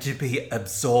 "Pretend to be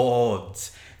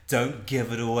absorbed. Don't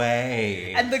give it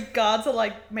away." And the guards are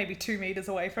like maybe 2 meters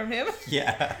away from him.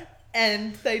 Yeah.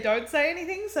 And they don't say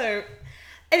anything. So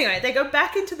anyway, they go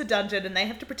back into the dungeon and they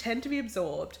have to pretend to be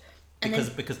absorbed. And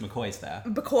Because McCoy's there.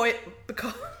 McCoy.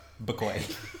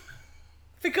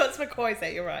 Because McCoy's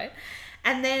there, you're right.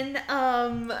 And then,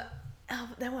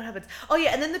 then what happens? Oh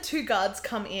yeah, and then the 2 guards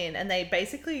come in and they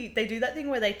do that thing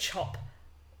where they chop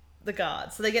the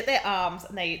guards. So they get their arms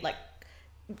and they like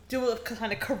do a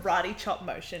kind of karate chop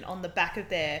motion on the back of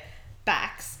their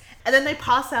backs. And then they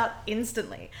pass out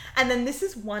instantly. And then this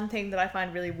is one thing that I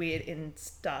find really weird in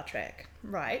Star Trek,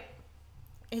 right?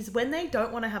 Is when they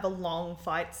don't want to have a long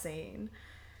fight scene,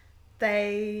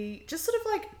 they just sort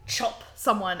of like chop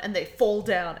someone and they fall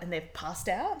down and they've passed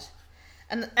out.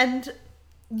 And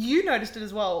you noticed it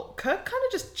as well. Kirk kind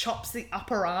of just chops the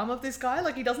upper arm of this guy.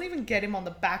 Like he doesn't even get him on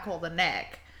the back or the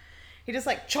neck. He just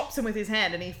like chops him with his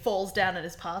hand and he falls down and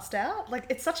is passed out. Like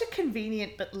it's such a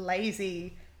convenient but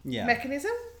lazy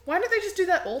mechanism. Why don't they just do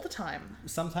that all the time?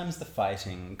 Sometimes the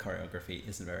fighting choreography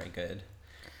isn't very good.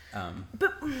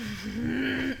 But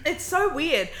it's so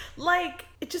weird. Like,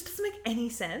 it just doesn't make any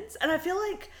sense. And I feel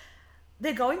like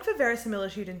they're going for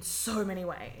verisimilitude in so many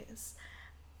ways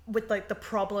with, like, the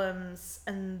problems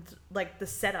and, like, the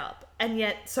setup. And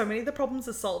yet, so many of the problems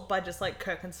are solved by just, like,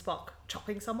 Kirk and Spock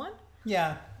chopping someone.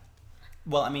 Yeah.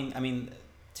 Well, I mean,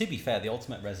 to be fair, the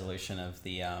ultimate resolution of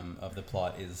the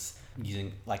plot is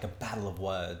using, like, a battle of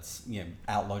words,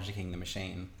 out-logicking the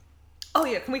machine. Oh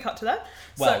yeah, can we cut to that?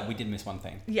 Well, we did miss one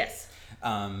thing. Yes.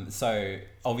 So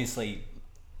obviously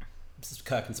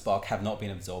Kirk and Spock have not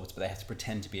been absorbed, but they have to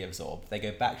pretend to be absorbed. They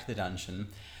go back to the dungeon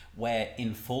where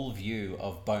in full view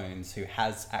of Bones, who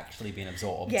has actually been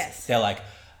absorbed, they're like,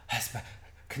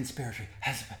 conspiracy,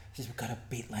 we've got to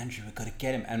beat Landry, we've got to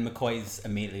get him. And McCoy's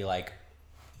immediately like,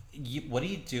 what are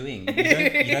you doing?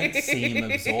 You don't seem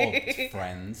absorbed,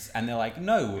 friends. And they're like,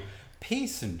 no,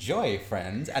 peace and joy,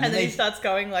 friends. And then he starts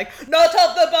going like, not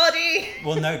of the body!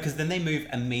 Well, no, because then they move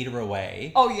a meter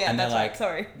away. Oh, yeah, and they're that's like, right,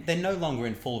 sorry. They're no longer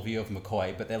in full view of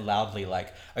McCoy, but they're loudly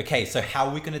like, okay, so how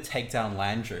are we going to take down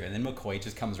Landru? And then McCoy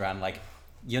just comes around like,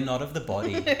 you're not of the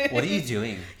body. What are you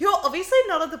doing? You're obviously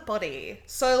not of the body.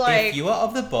 So, like... If you are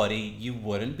of the body, you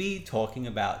wouldn't be talking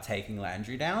about taking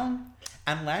Landru down.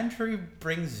 And Landru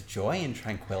brings joy and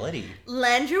tranquility.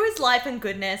 Landru is life and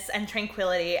goodness and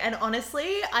tranquility. And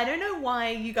honestly, I don't know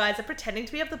why you guys are pretending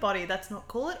to be of the body. That's not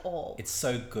cool at all. It's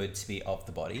so good to be of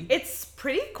the body. It's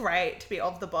pretty great to be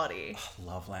of the body. Oh,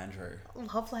 love Landru.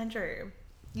 Love Landru.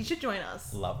 You should join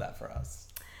us. Love that for us.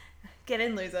 Get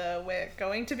in, loser. We're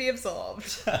going to be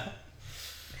absorbed.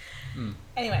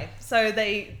 Anyway, so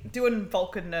they do a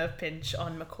Vulcan nerve pinch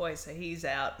on McCoy, so he's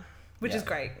out. Which is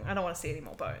great. I don't want to see any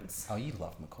more Bones. Oh, you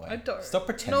love McCoy. I don't. Stop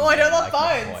pretending. No, I don't love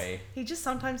like Bones. McCoy. He just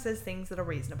sometimes says things that are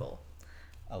reasonable.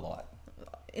 A lot.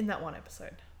 In that one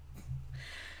episode.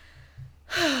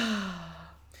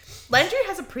 Landru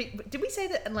has a Did we say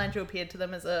that Landru appeared to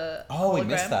them as a hologram? Oh, we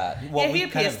missed that. Well, he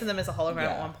appears to them as a hologram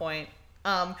at one point.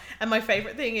 And my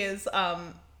favorite thing is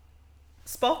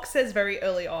Spock says very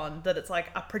early on that it's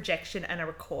like a projection and a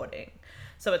recording.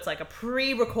 So it's like a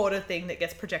pre-recorded thing that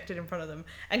gets projected in front of them.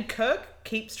 And Kirk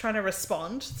keeps trying to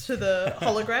respond to the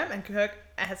hologram,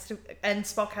 and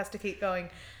Spock has to keep going,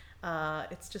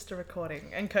 it's just a recording.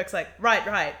 And Kirk's like,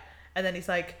 right. And then he's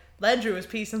like, Landru is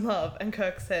peace and love. And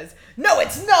Kirk says, no,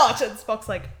 it's not! And Spock's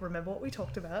like, remember what we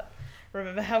talked about?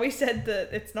 Remember how we said that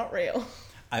it's not real?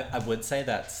 I would say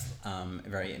that's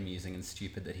very amusing and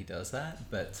stupid that he does that,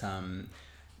 but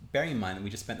bearing in mind that we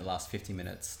just spent the last 50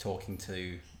 minutes talking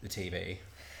to the TV.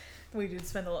 We did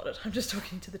spend a lot of time just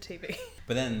talking to the TV.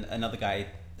 But then another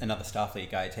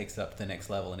Starfleet guy takes it up to the next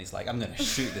level and he's like, I'm going to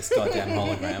shoot this goddamn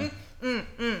hologram.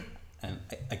 And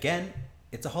again,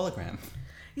 it's a hologram.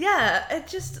 Yeah,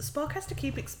 Spock has to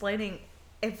keep explaining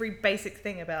every basic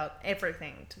thing about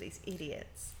everything to these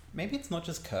idiots. Maybe it's not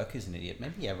just Kirk who's an idiot.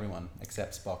 Maybe everyone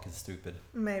except Spock is stupid.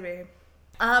 Maybe.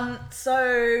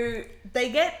 So they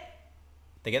get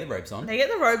the robes on. They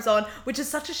get the robes on, which is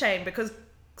such a shame because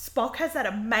Spock has that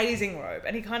amazing robe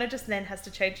and he kind of just then has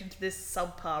to change into this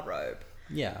subpar robe.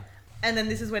 Yeah. And then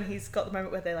this is when he's got the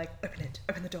moment where they're like,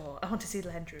 open the door. I want to see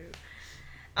Landru.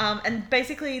 And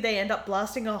basically they end up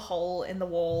blasting a hole in the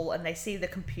wall and they see the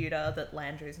computer that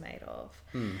Landru's made of.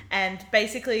 And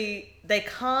basically they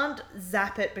can't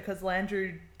zap it because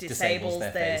Landru disables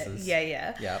their their faces.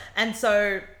 Yeah. Yep. And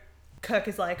so Kirk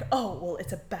is like, oh, well,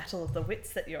 it's a battle of the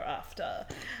wits that you're after.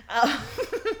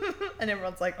 And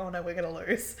everyone's like, oh no, we're going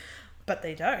to lose. But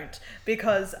they don't,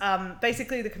 because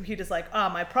basically the computer's like,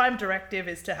 my prime directive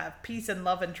is to have peace and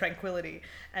love and tranquility.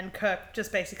 And Kirk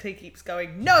just basically keeps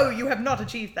going, no, you have not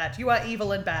achieved that. You are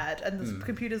evil and bad. And the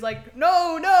computer's like,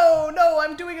 no,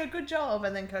 I'm doing a good job.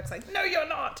 And then Kirk's like, no, you're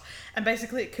not. And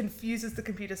basically it confuses the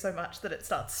computer so much that it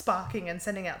starts sparking and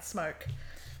sending out smoke.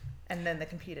 And then the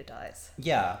computer dies.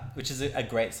 Yeah, which is a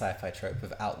great sci-fi trope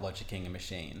of out-logicking a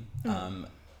machine.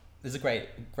 There's a great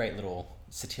little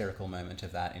satirical moment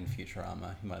of that in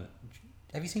Futurama.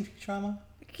 Have you seen Futurama?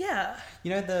 Yeah,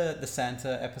 You know the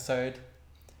Santa episode?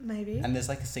 maybe. And there's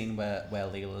like a scene where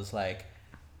Leela's like,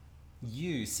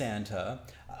 you, Santa,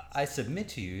 I submit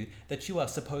to you that you are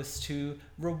supposed to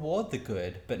reward the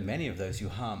good, but many of those you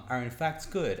harm are in fact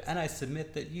good, and I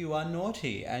submit that you are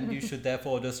naughty, and you should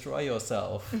therefore destroy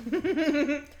yourself.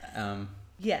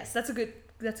 Yes, that's a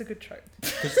good trope.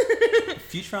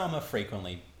 Futurama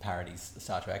frequently parodies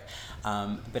Star Trek.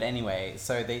 But anyway,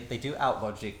 so they do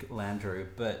out-logic Landru,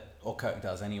 or Kirk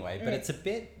does anyway, but it's a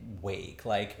bit weak.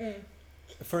 Like,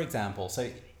 for example, so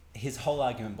his whole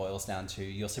argument boils down to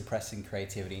you're suppressing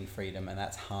creativity and freedom and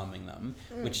that's harming them,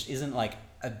 which isn't like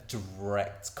a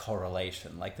direct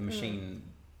correlation. Like the machine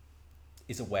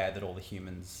is aware that all the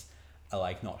humans are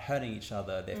like not hurting each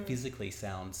other, they're physically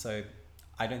sound, so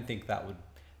I don't think that would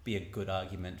be a good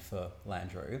argument for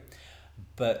Landru.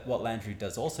 But what Landru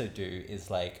does also do is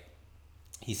like,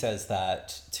 he says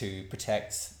that to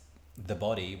protect the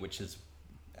body, which is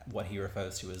what he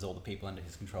refers to as all the people under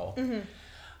his control,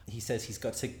 he says he's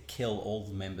got to kill all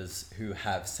the members who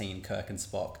have seen Kirk and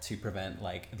Spock to prevent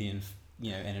like an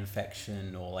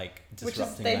infection or like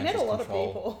disrupting they met a lot control.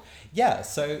 of people. Yeah,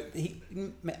 so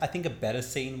I think a better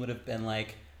scene would have been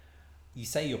like, you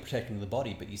say you're protecting the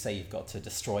body, but you say you've got to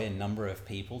destroy a number of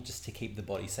people just to keep the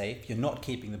body safe. You're not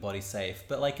keeping the body safe,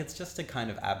 but like it's just a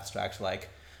kind of abstract, like,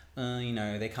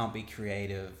 they can't be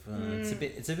creative.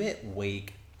 It's a bit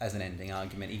weak as an ending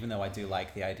argument, even though I do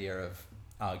like the idea of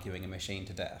arguing a machine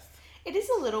to death. It is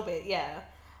a little bit, yeah.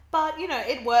 But,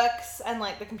 it works, and,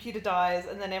 like, the computer dies,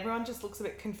 and then everyone just looks a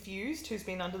bit confused who's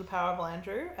been under the power of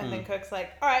Landru, and then Kirk's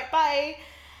like, all right, bye.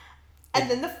 And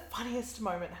then the funniest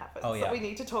moment happens that we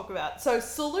need to talk about. So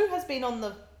Sulu has been on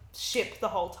the ship the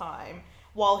whole time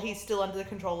while he's still under the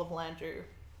control of Landru.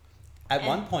 At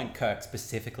one point, Kirk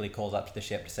specifically calls up to the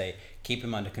ship to say, keep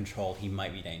him under control, he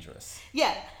might be dangerous.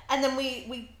 Yeah, and then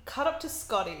we cut up to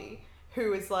Scotty,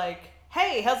 who is like,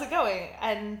 hey, how's it going?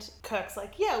 And Kirk's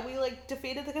like, yeah, we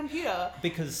defeated the computer.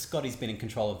 Because Scotty's been in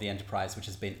control of the Enterprise, which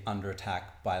has been under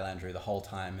attack by Landru the whole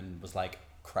time and was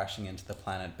crashing into the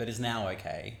planet, but is now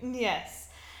okay. Yes.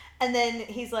 And then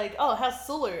he's like, oh, how's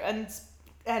Sulu? And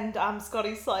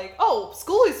Scotty's like, oh,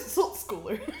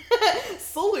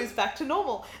 Sulu's back to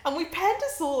normal. And we pan to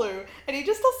Sulu, and he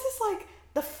just does this,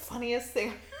 the funniest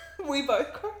thing. We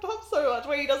both cracked up so much,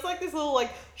 where he does, this little,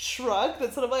 shrug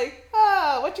that's sort of like,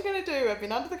 what you gonna do? I've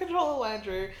been under the control of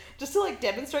Landru. Just to,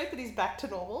 demonstrate that he's back to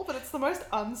normal, but it's the most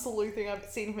un-Sulu thing I've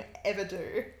seen him ever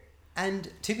do. And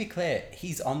to be clear,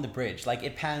 he's on the bridge.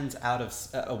 It pans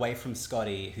away from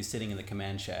Scotty, who's sitting in the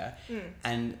command chair,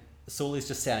 and Sulu's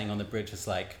just standing on the bridge, just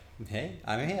like, hey,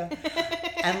 I'm here.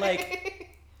 And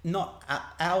not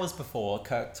hours before,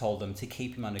 Kirk told them to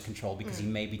keep him under control because he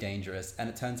may be dangerous, and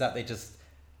it turns out they just,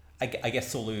 I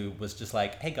guess Sulu was just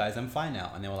like, hey guys, I'm fine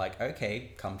now, and they were like,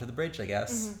 okay, come to the bridge, I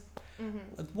guess.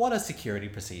 What are security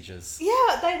procedures?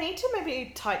 Yeah, they need to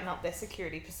maybe tighten up their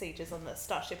security procedures on the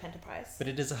Starship Enterprise. But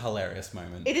it is a hilarious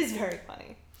moment. It is very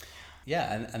funny.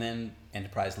 Yeah, and then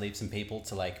Enterprise leaves some people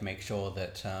to make sure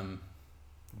that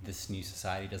this new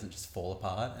society doesn't just fall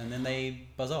apart, and then they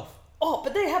buzz off. Oh,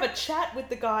 but they have a chat with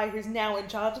the guy who's now in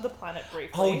charge of the planet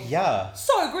briefly. Oh, yeah.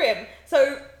 So grim.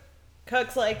 So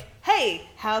Kirk's like, hey,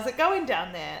 how's it going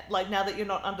down there? Now that you're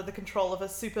not under the control of a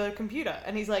supercomputer.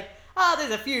 And he's like,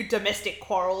 there's a few domestic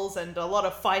quarrels and a lot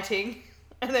of fighting.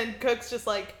 And then Kirk's just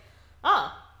like,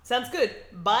 sounds good.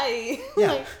 Bye.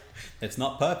 Yeah. It's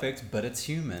not perfect, but it's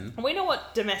human. We know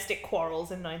what domestic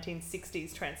quarrels in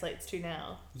 1960s translates to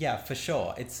now. Yeah, for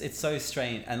sure. It's so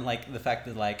strange. And the fact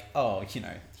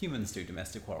that humans do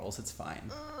domestic quarrels, it's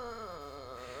fine.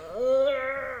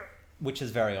 Which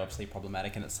is very obviously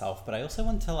problematic in itself. But I also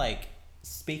want to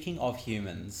speaking of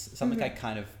humans, something I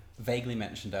kind of vaguely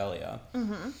mentioned earlier,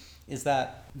 is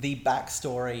that the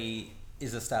backstory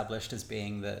is established as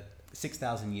being that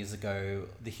 6,000 years ago,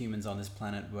 the humans on this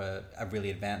planet were a really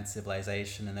advanced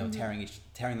civilization, and they were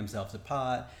tearing themselves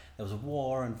apart. There was a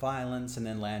war and violence, and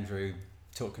then Landru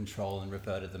took control and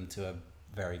reverted them to a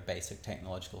very basic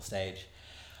technological stage.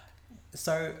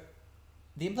 So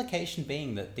the implication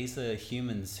being that these are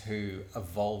humans who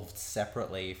evolved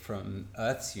separately from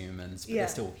Earth's humans, but they're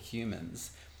still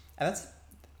humans. And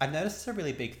I've noticed it's a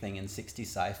really big thing in 60s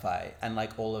sci-fi, and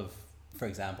like all of, for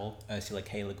example, Ursula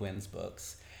K. Le Guin's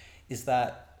books, is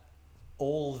that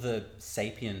all the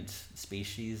sapient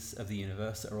species of the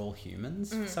universe are all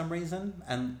humans for some reason,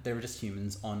 and they're just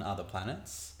humans on other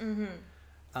planets.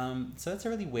 So it's a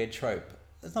really weird trope.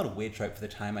 It's not a weird trope for the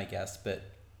time, I guess, but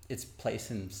its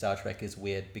place in Star Trek is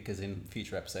weird because in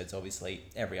future episodes, obviously,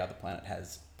 every other planet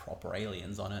has proper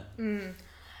aliens on it.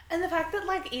 And the fact that,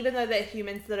 like, even though they're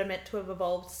humans that are meant to have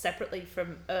evolved separately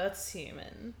from Earth's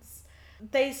humans,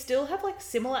 they still have, like,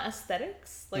 similar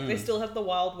aesthetics. Like, they still have the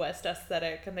Wild West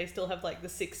aesthetic, and they still have, like, the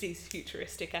 60s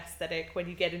futuristic aesthetic when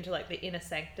you get into, like, the inner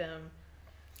sanctum.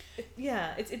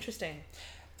 It's interesting.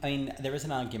 I mean, there is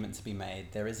an argument to be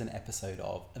made. There is an episode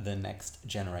of The Next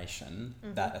Generation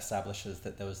that establishes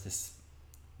that there was this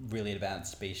really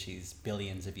advanced species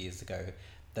billions of years ago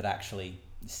that actually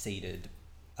seeded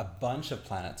a bunch of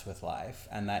planets with life,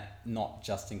 and that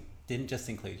didn't just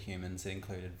include humans. It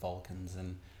included Vulcans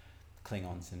and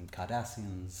Klingons and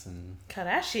Cardassians and...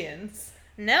 Kardashians?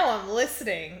 Now I'm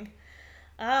listening.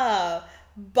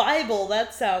 Bible,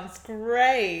 that sounds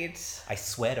great. I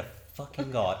swear to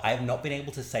fucking God, I have not been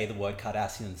able to say the word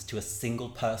Cardassians to a single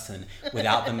person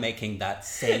without them making that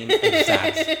same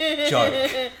exact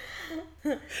joke.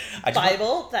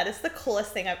 Bible, that is the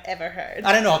coolest thing I've ever heard.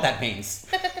 I don't know what that means.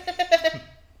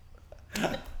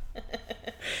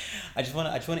 I just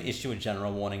want to issue a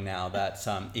general warning now that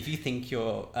if you think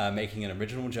you're making an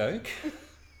original joke,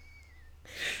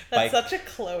 that's such a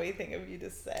Chloe thing of you to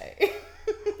say.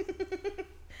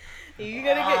 Are you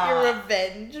gonna get your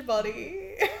revenge,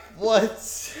 buddy?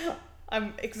 What?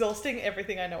 I'm exhausting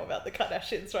everything I know about the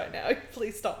Kardashians right now.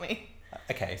 Please stop me.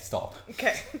 Okay, stop.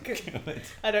 Okay, good.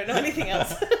 I don't know anything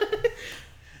else.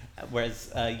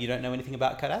 Whereas you don't know anything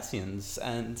about Cardassians,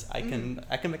 and I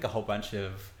can make a whole bunch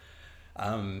of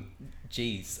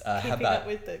Keeping how about up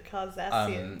with the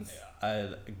Cardassians.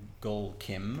 Gul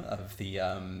Kim of the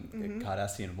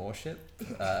Cardassian warship.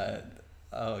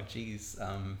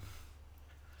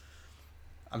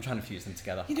 I'm trying to fuse them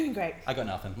together. You're doing great. I got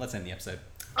nothing. Let's end the episode.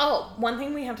 Oh, one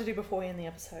thing we have to do before we end the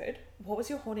episode. What was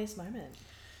your horniest moment?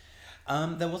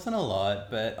 There wasn't a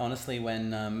lot, but honestly,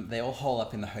 when they all hole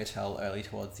up in the hotel early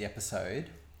towards the episode,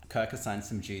 Kirk assigned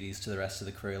some duties to the rest of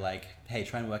the crew, like, hey,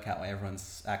 try and work out why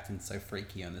everyone's acting so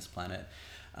freaky on this planet.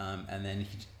 And then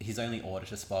his only order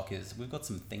to Spock is, we've got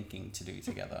some thinking to do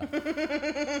together.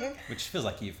 Which feels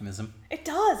like a euphemism. It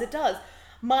does.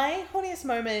 My horniest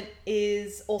moment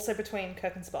is also between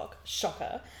Kirk and Spock.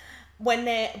 Shocker. When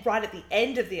they're right at the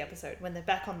end of the episode, when they're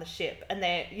back on the ship, and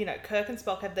they're, Kirk and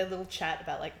Spock have their little chat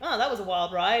about, like, oh, that was a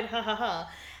wild ride, ha ha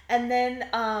ha. And then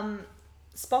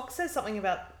Spock says something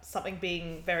about something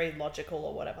being very logical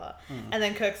or whatever. And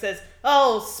then Kirk says,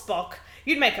 oh, Spock,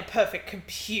 you'd make a perfect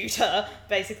computer.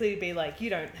 Basically be like, you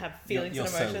don't have feelings You're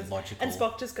and emotions. so logical. And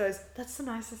Spock just goes, that's the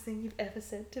nicest thing you've ever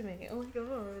said to me. Oh my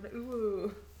God,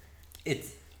 ooh.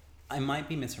 I might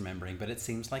be misremembering, but it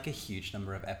seems like a huge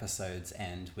number of episodes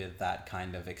end with that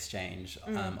kind of exchange.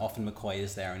 Often McCoy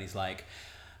is there and he's like,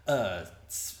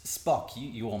 Spock,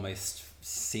 you almost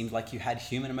seemed like you had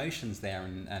human emotions there.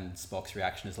 And Spock's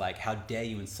reaction is like, how dare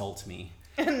you insult me?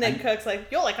 And then Kirk's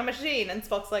like, you're like a machine. And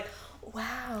Spock's like,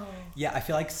 wow. Yeah, I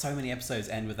feel like so many episodes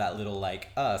end with that little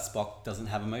like, Spock doesn't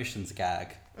have emotions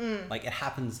gag. Like, it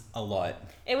happens a lot.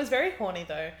 It was very horny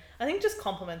though. I think just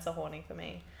compliments are horny for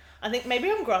me. I think maybe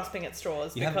I'm grasping at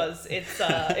straws because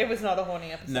it was not a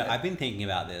horny episode. No, I've been thinking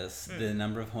about this. The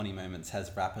number of horny moments has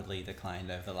rapidly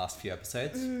declined over the last few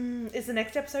episodes. Is the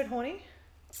next episode horny?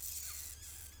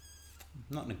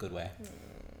 Not in a good way.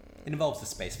 It involves a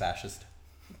space fascist.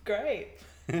 Great.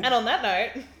 And on that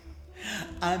note,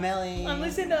 I'm Ellie. I'm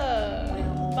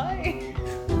Lucinda.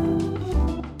 Bye.